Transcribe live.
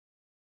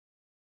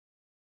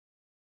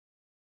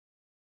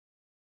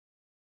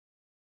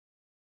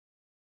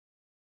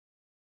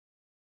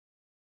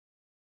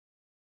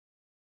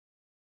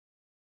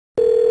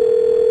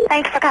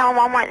Thanks for calling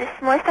Walmart. This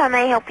is Melissa. How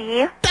may I help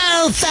you?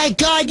 Oh, thank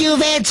God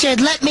you've answered.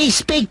 Let me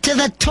speak to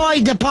the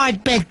toy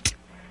department.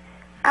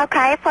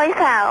 Okay, please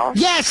hold.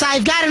 Yes,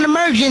 I've got an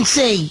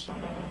emergency.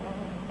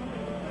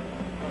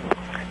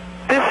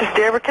 This is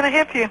Deborah. Can I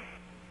help you?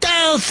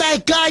 Oh,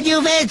 thank God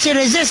you've answered.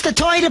 Is this the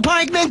toy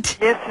department?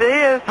 Yes, it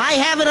is. I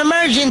have an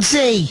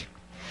emergency.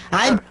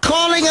 I'm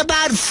calling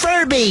about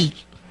Furby.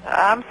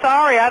 I'm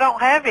sorry, I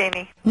don't have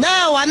any.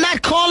 No, I'm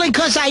not calling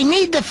because I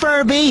need the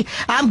Furby.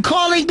 I'm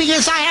calling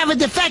because I have a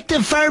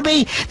defective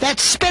Furby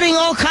that's spitting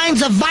all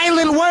kinds of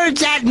violent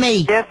words at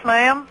me. Yes,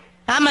 ma'am.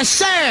 I'm a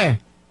sir.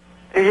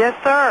 Yes,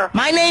 sir.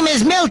 My name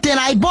is Milton.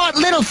 I bought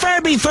little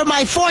Furby for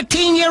my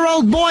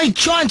 14-year-old boy,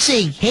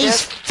 Chauncey. He's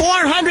Yes.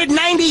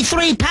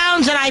 493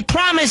 pounds, and I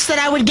promised that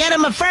I would get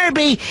him a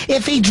Furby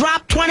if he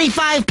dropped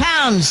 25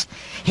 pounds.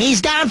 He's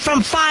down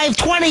from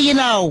 520, you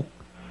know.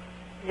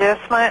 Yes,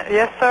 ma'am.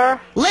 Yes, sir.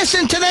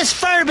 Listen to this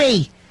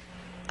Furby.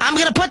 I'm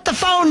going to put the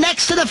phone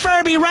next to the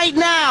Furby right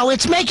now.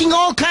 It's making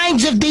all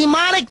kinds of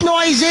demonic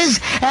noises,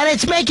 and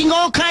it's making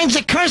all kinds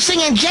of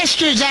cursing and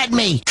gestures at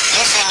me.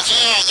 Listen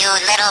here, you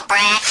little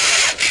brat.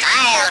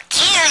 I'll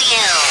kill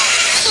you.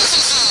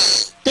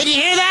 Did you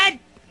hear that?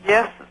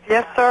 Yes,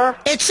 sir.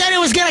 It said it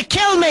was going to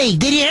kill me.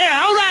 Did you hear?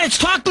 Hold on, it's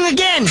talking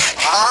again.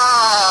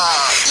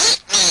 Oh,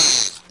 eat me.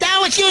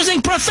 Now it's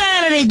using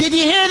profanity. Did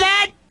you hear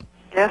that?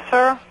 Yes,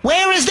 sir.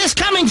 Where is this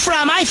coming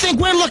from? I think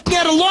we're looking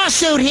at a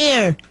lawsuit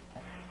here.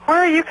 Where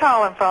are you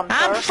calling from, sir?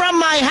 I'm from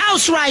my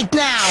house right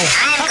now.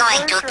 I'm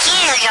going to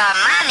kill your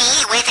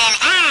mommy with an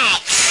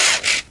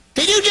axe.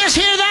 Did you just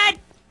hear that?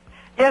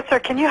 Yes, sir.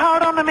 Can you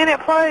hold on a minute,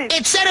 please?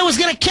 It said it was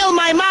going to kill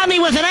my mommy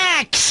with an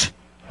axe.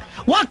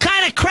 What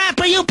kind of crap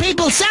are you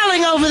people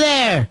selling over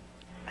there?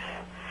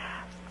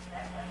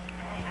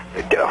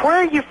 Where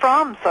are you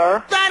from,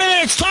 sir? Not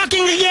it, it's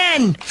talking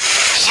again.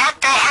 Shut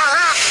the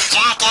hell up,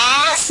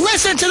 jackass.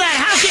 Listen to that.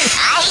 How can...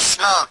 I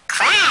smoke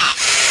crack.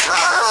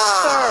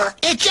 Sir,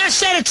 It just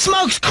said it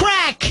smokes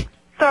crack.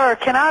 sir,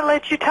 can I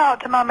let you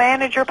talk to my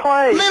manager,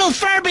 please? Little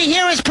Furby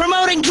here is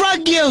promoting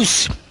drug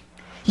use.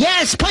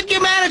 Yes, put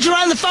your manager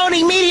on the phone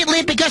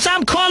immediately because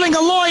I'm calling a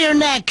lawyer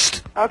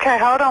next. Okay,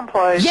 hold on,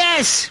 please.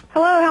 Yes.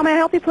 Hello, how may I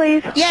help you,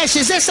 please? Yes,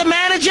 is this a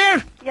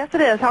manager? Yes, it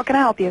is. How can I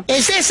help you?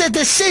 Is this a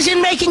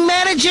decision-making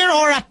manager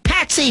or a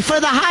patsy for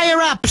the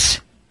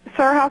higher-ups?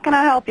 Sir, how can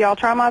I help you? I'll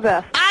try my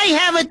best. I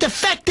have a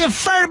defective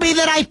Furby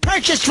that I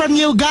purchased from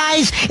you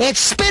guys. It's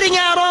spitting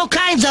out all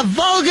kinds of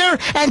vulgar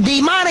and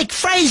demonic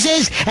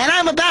phrases, and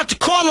I'm about to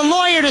call a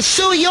lawyer to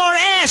sue your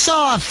ass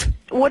off.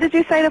 What did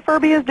you say the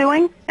Furby is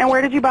doing, and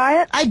where did you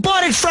buy it? I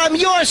bought it from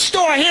your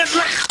store. Here.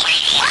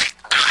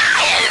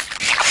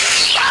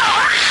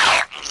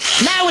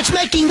 Now it's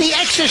making the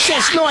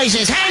exorcist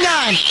noises. Hang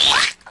on.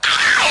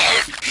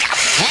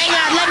 Hang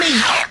on.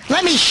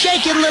 Let me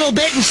shake it a little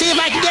bit and see if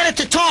I can get it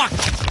to talk.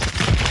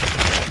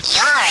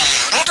 You're a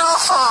little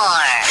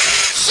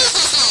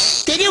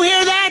whore. Did you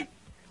hear that?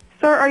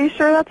 Sir, are you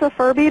sure that's a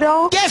Furby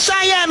doll? Yes,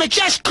 I am. It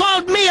just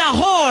called me a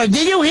whore.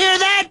 Did you hear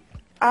that?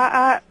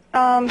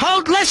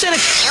 Hold, listen. You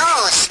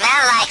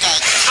smell like a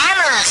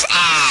camel's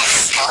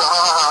ass.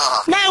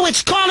 Oh. Now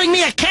it's calling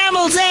me a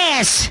camel's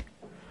ass.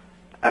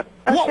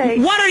 Okay.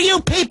 What are you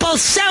people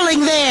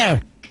selling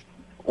there?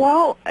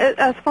 Well,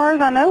 as far as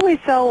I know, we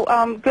sell,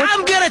 good...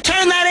 I'm gonna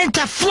turn that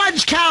into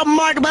Fludge Cow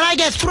Mart when I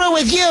get through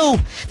with you.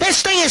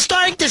 This thing is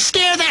starting to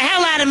scare the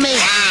hell out of me.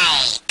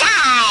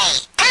 Die.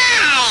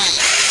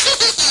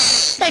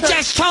 It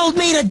just told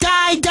me to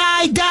die.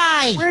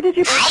 Where did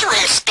you... I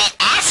will spit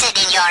acid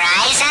in your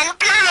eyes and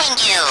blind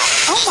you.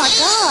 Oh, my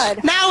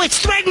God. Now it's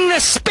threatening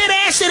to spit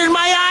acid in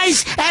my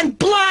eyes and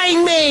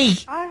blind me.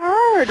 I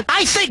heard.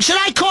 I think, should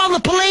I call the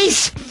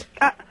police?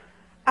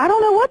 I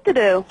don't know what to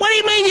do. What do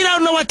you mean you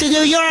don't know what to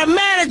do? You're a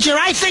manager.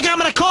 I think I'm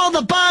gonna call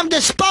the bomb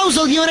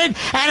disposal unit and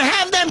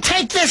have them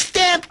take this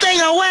damn thing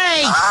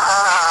away.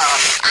 Oh,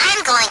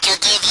 I'm going to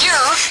give you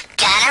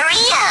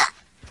gonorrhea.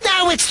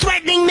 Now it's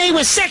threatening me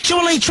with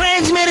sexually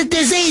transmitted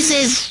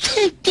diseases.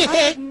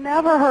 I've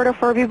never heard a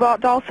Furby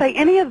doll say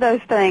any of those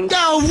things.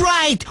 Oh,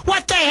 right.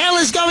 What the hell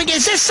is going...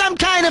 Is this some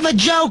kind of a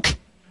joke?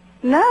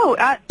 No,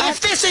 If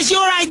this is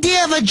your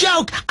idea of a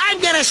joke, I'm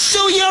gonna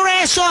sue your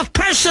ass off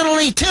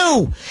personally,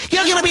 too.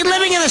 You're gonna be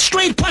living in the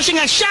street pushing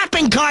a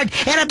shopping cart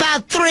in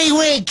about 3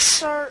 weeks.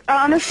 Sir,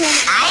 I understand...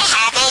 I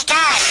have a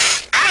gun.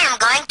 I'm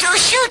going to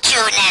shoot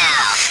you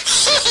now.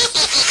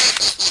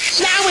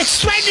 Now it's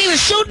threatening to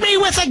shoot me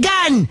with a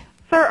gun.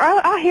 Sir,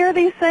 I hear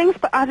these things,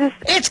 but I just...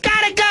 It's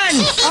got a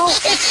gun. Oh.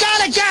 It's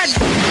got a gun.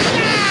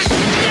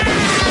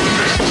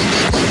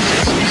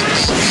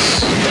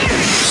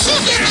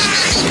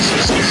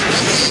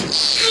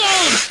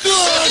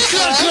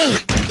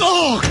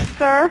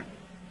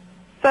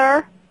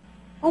 Sir?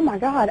 Oh, my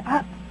God.